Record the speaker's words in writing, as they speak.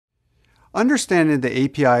Understanding the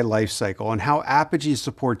API lifecycle and how Apigee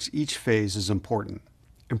supports each phase is important.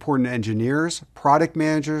 Important to engineers, product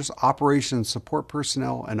managers, operations support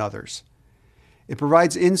personnel, and others. It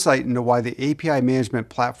provides insight into why the API management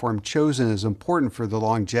platform chosen is important for the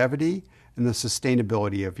longevity and the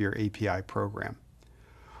sustainability of your API program.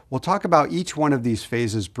 We'll talk about each one of these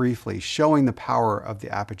phases briefly, showing the power of the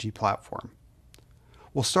Apigee platform.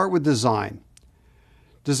 We'll start with design.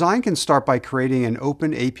 Design can start by creating an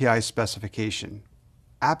open API specification.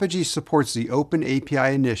 Apigee supports the Open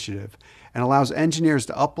API initiative and allows engineers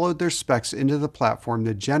to upload their specs into the platform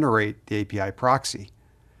to generate the API proxy.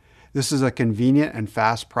 This is a convenient and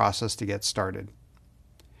fast process to get started.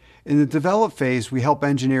 In the develop phase, we help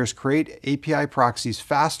engineers create API proxies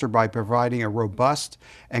faster by providing a robust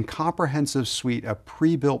and comprehensive suite of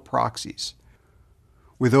pre-built proxies.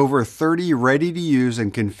 With over 30 ready-to-use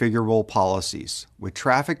and configurable policies, with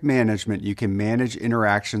traffic management, you can manage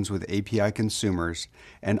interactions with API consumers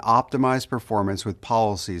and optimize performance with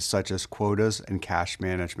policies such as quotas and cache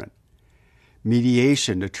management.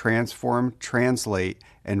 Mediation to transform, translate,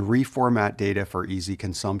 and reformat data for easy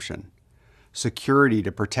consumption. Security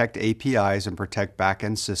to protect APIs and protect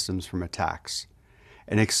backend systems from attacks.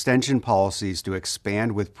 And extension policies to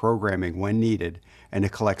expand with programming when needed and to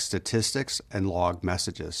collect statistics and log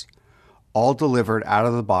messages, all delivered out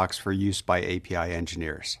of the box for use by API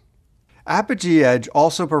engineers. Apigee Edge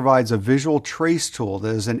also provides a visual trace tool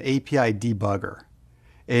that is an API debugger.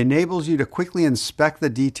 It enables you to quickly inspect the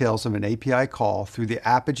details of an API call through the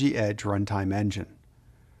Apigee Edge runtime engine.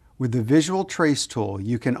 With the visual trace tool,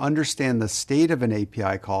 you can understand the state of an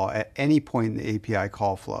API call at any point in the API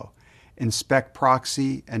call flow, inspect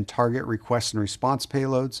proxy and target request and response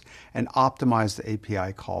payloads, and optimize the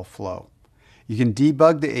API call flow. You can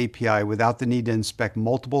debug the API without the need to inspect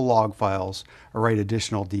multiple log files or write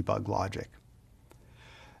additional debug logic.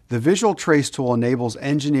 The visual trace tool enables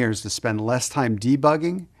engineers to spend less time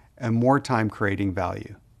debugging and more time creating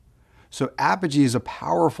value. So Apigee is a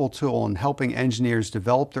powerful tool in helping engineers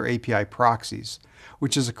develop their API proxies,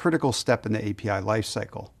 which is a critical step in the API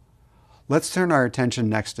lifecycle. Let's turn our attention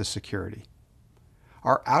next to security.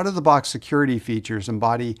 Our out-of-the-box security features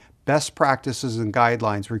embody best practices and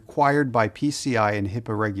guidelines required by PCI and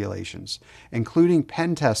HIPAA regulations, including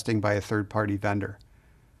pen testing by a third-party vendor.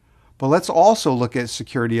 But let's also look at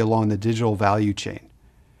security along the digital value chain.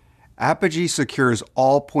 Apigee secures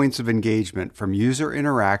all points of engagement from user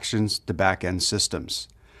interactions to backend systems.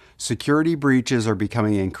 Security breaches are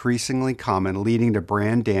becoming increasingly common, leading to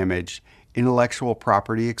brand damage, intellectual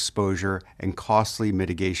property exposure, and costly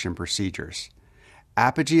mitigation procedures.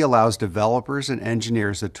 Apigee allows developers and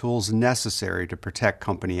engineers the tools necessary to protect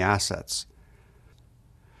company assets.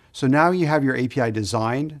 So now you have your API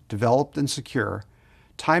designed, developed, and secure.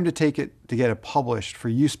 Time to get it published for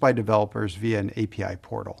use by developers via an API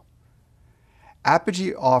portal.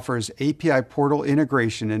 Apigee offers API portal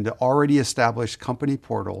integration into already established company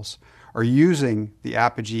portals or using the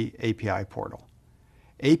Apigee API portal.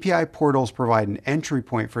 API portals provide an entry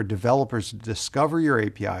point for developers to discover your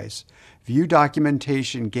APIs, view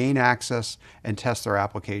documentation, gain access, and test their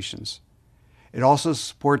applications. It also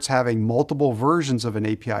supports having multiple versions of an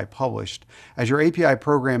API published as your API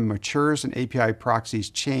program matures and API proxies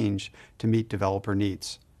change to meet developer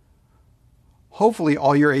needs. Hopefully,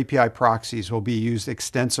 all your API proxies will be used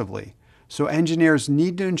extensively, so engineers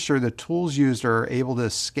need to ensure the tools used are able to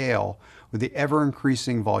scale with the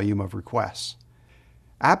ever-increasing volume of requests.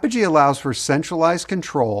 Apigee allows for centralized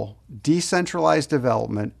control, decentralized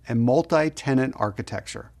development, and multi-tenant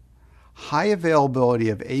architecture. High availability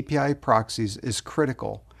of API proxies is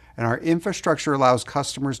critical, and our infrastructure allows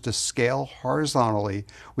customers to scale horizontally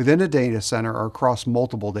within a data center or across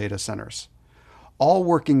multiple data centers, all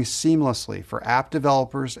working seamlessly for app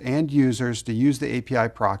developers and users to use the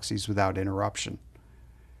API proxies without interruption.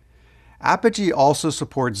 Apigee also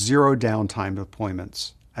supports zero downtime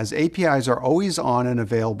deployments, as APIs are always on and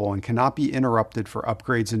available and cannot be interrupted for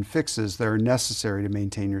upgrades and fixes that are necessary to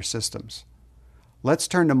maintain your systems. Let's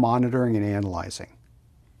turn to monitoring and analyzing.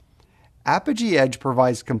 Apigee Edge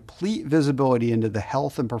provides complete visibility into the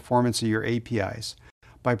health and performance of your APIs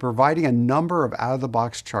by providing a number of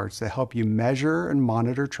out-of-the-box charts that help you measure and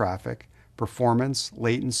monitor traffic, performance,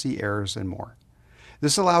 latency, errors, and more.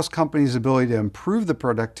 This allows companies the ability to improve the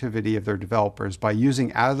productivity of their developers by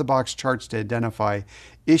using out-of-the-box charts to identify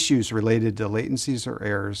issues related to latencies or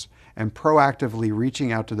errors and proactively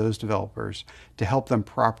reaching out to those developers to help them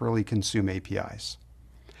properly consume APIs.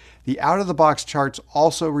 The out-of-the-box charts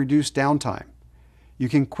also reduce downtime. You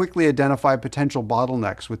can quickly identify potential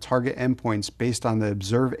bottlenecks with target endpoints based on the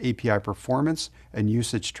observed API performance and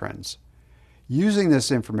usage trends. Using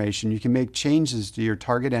this information, you can make changes to your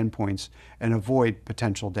target endpoints and avoid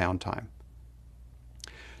potential downtime.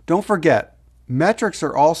 Don't forget, metrics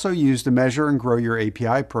are also used to measure and grow your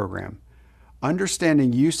API program.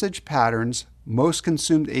 Understanding usage patterns, most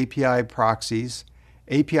consumed API proxies,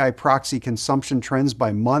 API proxy consumption trends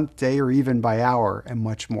by month, day, or even by hour, and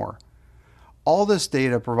much more. All this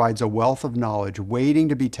data provides a wealth of knowledge waiting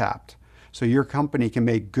to be tapped, so your company can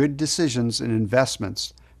make good decisions and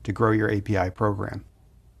investments to grow your API program.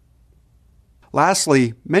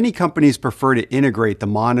 Lastly, many companies prefer to integrate the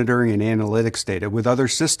monitoring and analytics data with other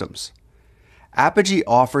systems. Apigee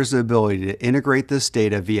offers the ability to integrate this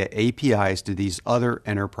data via APIs to these other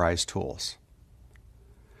enterprise tools.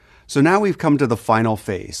 So now we've come to the final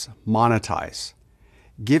phase, Monetize,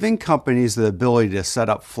 giving companies the ability to set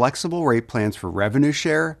up flexible rate plans for revenue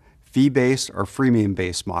share, fee-based, or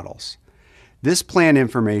freemium-based models. This plan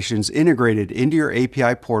information is integrated into your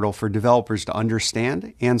API portal for developers to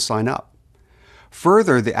understand and sign up.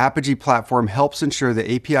 Further, the Apigee platform helps ensure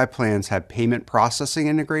that API plans have payment processing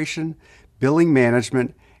integration, billing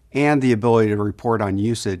management, and the ability to report on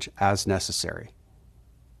usage as necessary.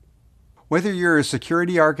 Whether you're a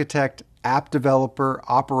security architect, app developer,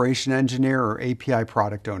 operation engineer, or API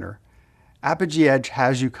product owner, Apigee Edge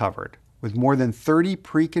has you covered with more than 30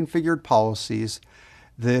 pre-configured policies,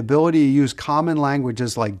 the ability to use common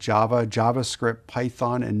languages like Java, JavaScript,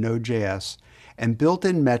 Python, and Node.js, and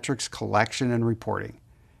built-in metrics collection and reporting.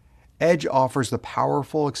 Edge offers the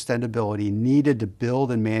powerful extendability needed to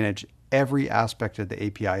build and manage every aspect of the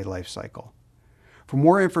API lifecycle. For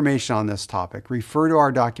more information on this topic, refer to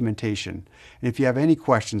our documentation, and if you have any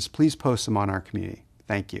questions, please post them on our community.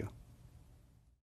 Thank you.